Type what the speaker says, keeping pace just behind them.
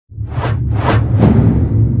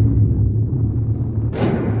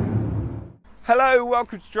Hello,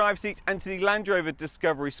 welcome to Drive Seat and to the Land Rover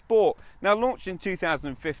Discovery Sport. Now launched in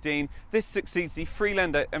 2015, this succeeds the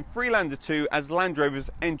Freelander and Freelander II as Land Rover's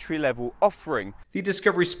entry-level offering. The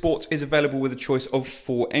Discovery Sport is available with a choice of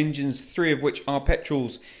 4 engines, 3 of which are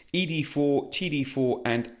petrols, ED4, TD4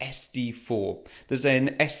 and SD4. There's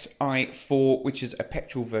an SI4 which is a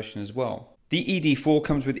petrol version as well. The ED4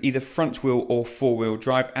 comes with either front wheel or 4-wheel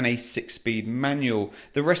drive and a 6-speed manual.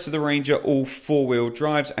 The rest of the range are all 4-wheel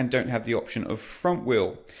drives and don't have the option of front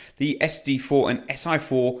wheel. The SD4 and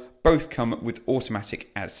SI4 both come with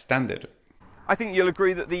automatic as standard. I think you'll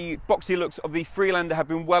agree that the boxy looks of the Freelander have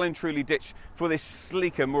been well and truly ditched for this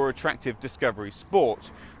sleeker, more attractive Discovery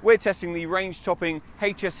Sport. We're testing the range-topping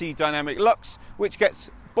HSE Dynamic Luxe, which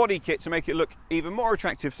gets body kit to make it look even more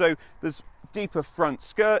attractive. So there's deeper front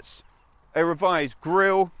skirts, a revised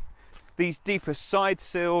grille, these deeper side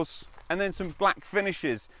sills, and then some black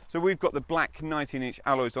finishes. So we've got the black 19-inch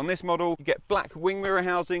alloys on this model. You get black wing mirror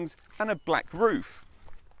housings and a black roof.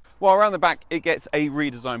 While around the back it gets a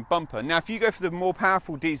redesigned bumper. Now if you go for the more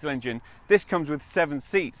powerful diesel engine, this comes with 7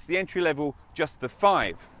 seats, the entry level just the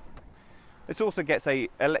 5. This also gets a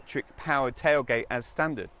electric powered tailgate as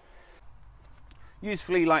standard.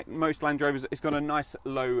 Usefully, like most Land Rovers, it's got a nice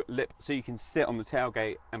low lip so you can sit on the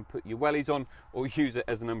tailgate and put your wellies on or use it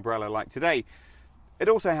as an umbrella like today. It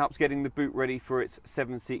also helps getting the boot ready for its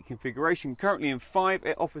 7-seat configuration. Currently in 5,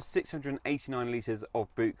 it offers 689 litres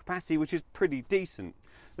of boot capacity, which is pretty decent.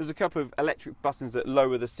 There's a couple of electric buttons that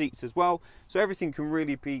lower the seats as well, so everything can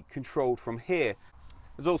really be controlled from here.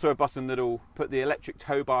 There's also a button that'll put the electric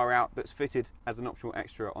tow bar out that's fitted as an optional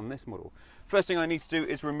extra on this model. First thing I need to do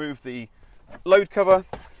is remove the load cover,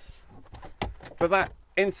 but that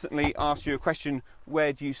instantly asks you a question: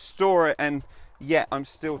 where do you store it? And yet I'm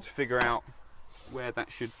still to figure out where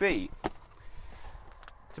that should be.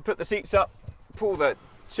 To put the seats up, pull the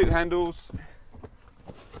 2 handles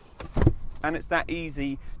and it's that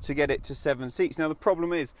easy to get it to 7 seats. Now the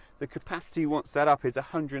problem is the capacity once that up is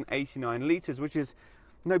 189 litres, which is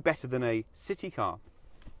no better than a city car.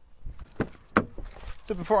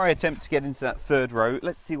 So before I attempt to get into that 3rd row,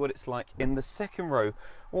 let's see what it's like in the 2nd row.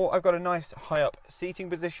 Well, I've got a nice high up seating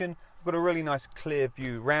position. I've got a really nice clear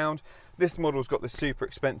view round. This model's got the super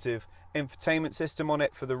expensive infotainment system on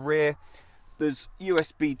it for the rear. There's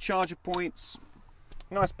USB charger points,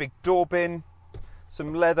 nice big door bin,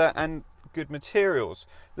 some leather and good materials.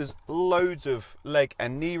 There's loads of leg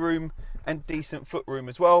and knee room and decent foot room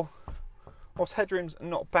as well. Whilst headroom's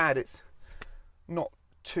not bad, it's not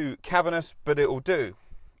too cavernous, but it will do.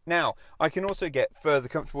 Now I can also get further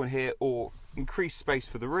comfortable in here or increase space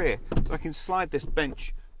for the rear, so I can slide this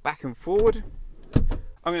bench back and forward.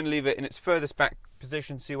 I'm going to leave it in its furthest back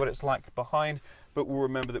position, see what it's like behind, but we'll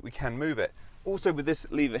remember that we can move it. Also with this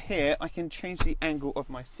lever here, I can change the angle of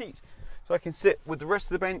my seat, so I can sit with the rest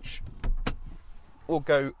of the bench or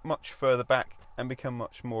go much further back and become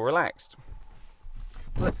much more relaxed.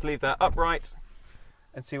 Let's leave that upright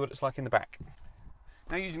and see what it's like in the back.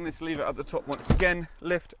 Now using this lever up the top once again,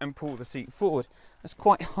 lift and pull the seat forward. That's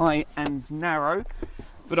quite high and narrow,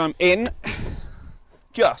 but I'm in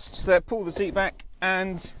just. So pull the seat back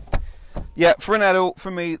and yeah, for an adult,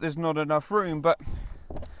 for me, there's not enough room, but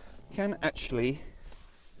can actually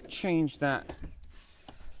change that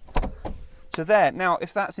to there. Now,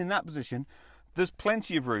 if that's in that position, there's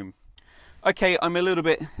plenty of room. Okay, I'm a little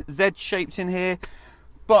bit Z-shaped in here,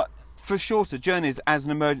 but for shorter journeys as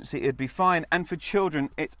an emergency it'd be fine, and for children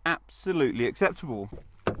it's absolutely acceptable.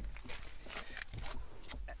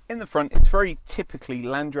 In the front it's very typically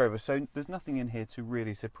Land Rover, so there's nothing in here to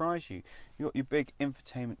really surprise you. You've got your big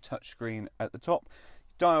infotainment touchscreen at the top,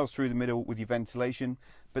 dials through the middle with your ventilation,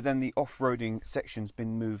 but then the off-roading section's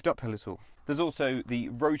been moved up a little. There's also the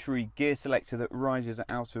rotary gear selector that rises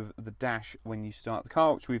out of the dash when you start the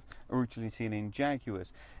car, which we've originally seen in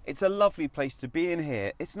Jaguars. It's a lovely place to be in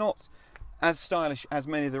here. It's not as stylish as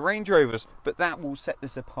many of the Range Rovers, but that will set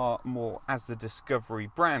this apart more as the Discovery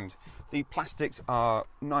brand. The plastics are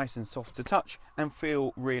nice and soft to touch and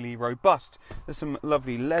feel really robust. There's some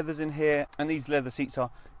lovely leathers in here, and these leather seats are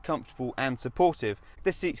comfortable and supportive.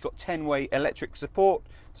 This seat's got 10-way electric support,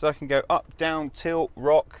 so I can go up, down, tilt,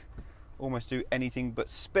 rock, almost do anything but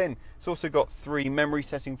spin. It's also got 3 memory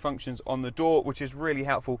setting functions on the door, which is really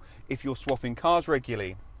helpful if you're swapping cars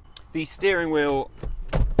regularly. The steering wheel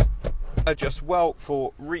adjusts well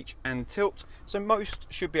for reach and tilt, so most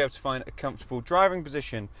should be able to find a comfortable driving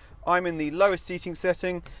position. I'm in the lowest seating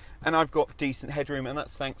setting and I've got decent headroom, and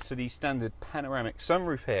that's thanks to the standard panoramic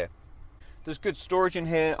sunroof here. There's good storage in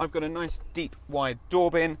here. I've got a nice deep wide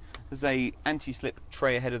door bin. There's a anti-slip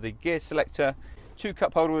tray ahead of the gear selector. 2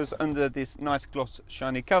 cup holders under this nice gloss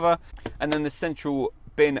shiny cover, and then the central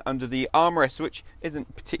bin under the armrest, which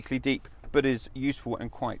isn't particularly deep but is useful and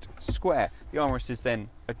quite square. The armrest is then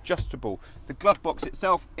adjustable. The glove box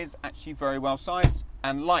itself is actually very well sized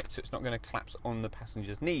and light, so it's not going to collapse on the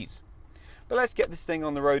passenger's knees. But let's get this thing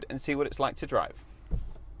on the road and see what it's like to drive.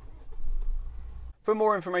 For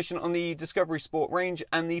more information on the Discovery Sport range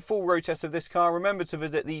and the full road test of this car, remember to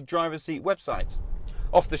visit the driver's seat website.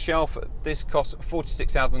 Off the shelf, this costs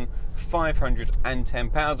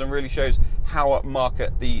 £46,510 and really shows how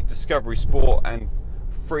upmarket the Discovery Sport and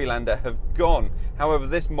Freelander have gone. However,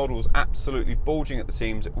 this model's absolutely bulging at the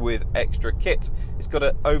seams with extra kit. It's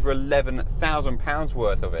got over £11,000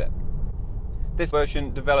 worth of it. This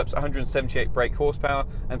version develops 178 brake horsepower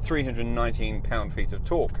and 319 pound-feet of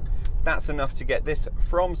torque. That's enough to get this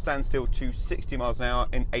from standstill to 60 miles an hour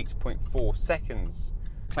in 8.4 seconds.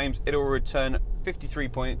 Claims it will return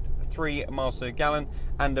 53.3 miles per gallon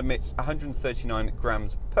and emits 139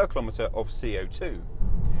 grams per kilometre of CO2.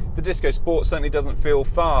 The Disco Sport certainly doesn't feel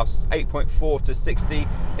fast. 8.4 to 60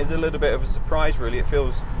 is a little bit of a surprise really. It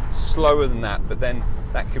feels slower than that, but then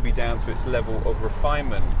that could be down to its level of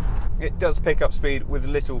refinement. It does pick up speed with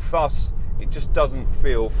little fuss, it just doesn't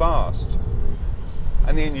feel fast.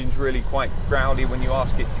 And the engine's really quite growly when you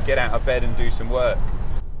ask it to get out of bed and do some work.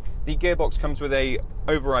 The gearbox comes with a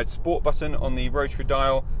override sport button on the rotary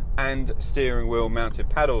dial and steering wheel mounted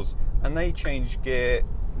paddles, and they change gear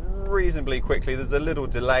reasonably quickly. There's a little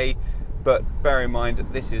delay, but bear in mind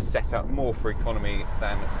this is set up more for economy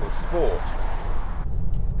than for sport.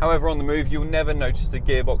 However, on the move you'll never notice the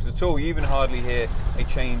gearbox at all. You even hardly hear a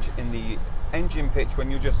change in the engine pitch when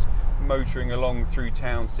you're just motoring along through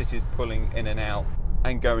town, cities, pulling in and out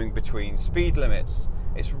and going between speed limits.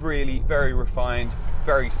 It's really very refined,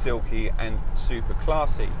 very silky and super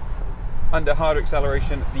classy. Under hard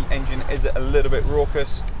acceleration, the engine is a little bit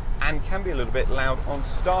raucous and can be a little bit loud on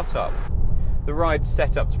startup. The ride's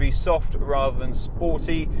set up to be soft rather than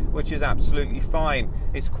sporty, which is absolutely fine.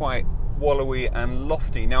 It's quite wallowy and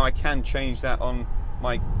lofty. Now I can change that on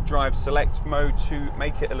my drive select mode to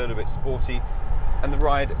make it a little bit sporty, and the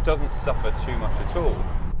ride doesn't suffer too much at all.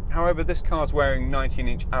 However, this car's wearing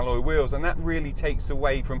 19-inch alloy wheels, and that really takes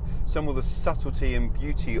away from some of the subtlety and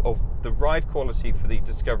beauty of the ride quality for the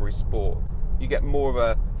Discovery Sport. You get more of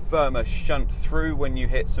a firmer shunt through when you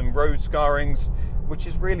hit some road scarrings, which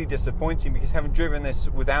is really disappointing because having driven this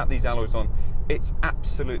without these alloys on, it's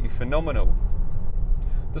absolutely phenomenal.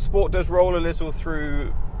 The Sport does roll a little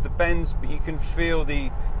through the bends, but you can feel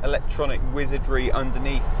the electronic wizardry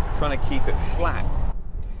underneath trying to keep it flat.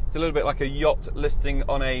 It's a little bit like a yacht listing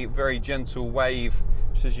on a very gentle wave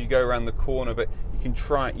just as you go around the corner, but you can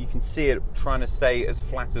see it trying to stay as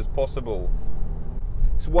flat as possible.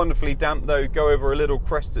 It's wonderfully damp though. Go over a little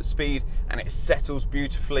crest at speed and it settles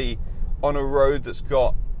beautifully on a road that's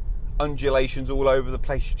got undulations all over the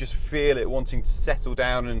place. You just feel it wanting to settle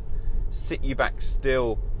down and sit you back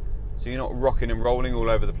still so you're not rocking and rolling all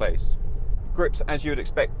over the place. Grips, as you would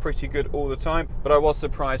expect, pretty good all the time, but I was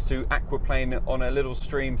surprised to aquaplane on a little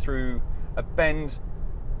stream through a bend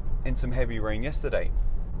in some heavy rain yesterday.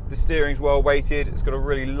 The steering's well weighted, it's got a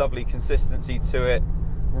really lovely consistency to it,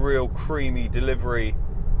 real creamy delivery.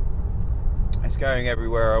 It's going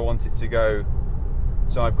everywhere I want it to go,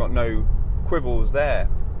 so I've got no quibbles there.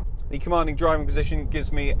 The commanding driving position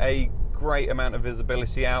gives me a great amount of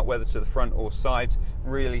visibility out, whether to the front or sides,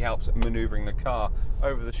 really helps manoeuvring the car.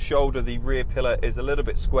 Over the shoulder, the rear pillar is a little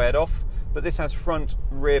bit squared off, but this has front,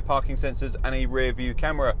 rear parking sensors and a rear view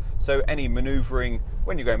camera, so any manoeuvring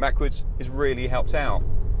when you're going backwards is really helped out.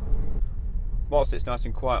 Whilst it's nice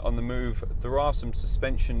and quiet on the move, there are some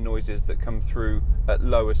suspension noises that come through at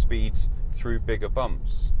lower speeds through bigger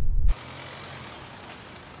bumps.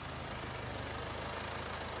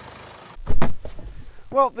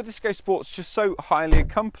 Well, the Disco Sport's just so highly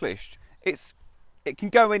accomplished. It can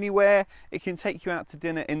go anywhere, it can take you out to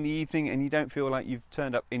dinner in the evening and you don't feel like you've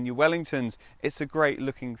turned up in your Wellingtons. It's a great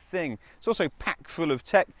looking thing. It's also packed full of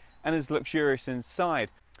tech and is luxurious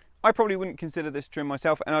inside. I probably wouldn't consider this trim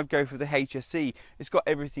myself, and I'd go for the HSE. It's got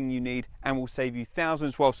everything you need and will save you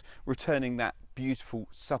thousands whilst returning that beautiful,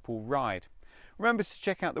 supple ride. Remember to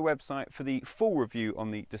check out the website for the full review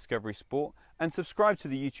on the Discovery Sport and subscribe to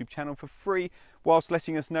the YouTube channel for free, whilst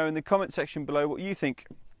letting us know in the comment section below what you think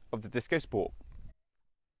of the Disco Sport.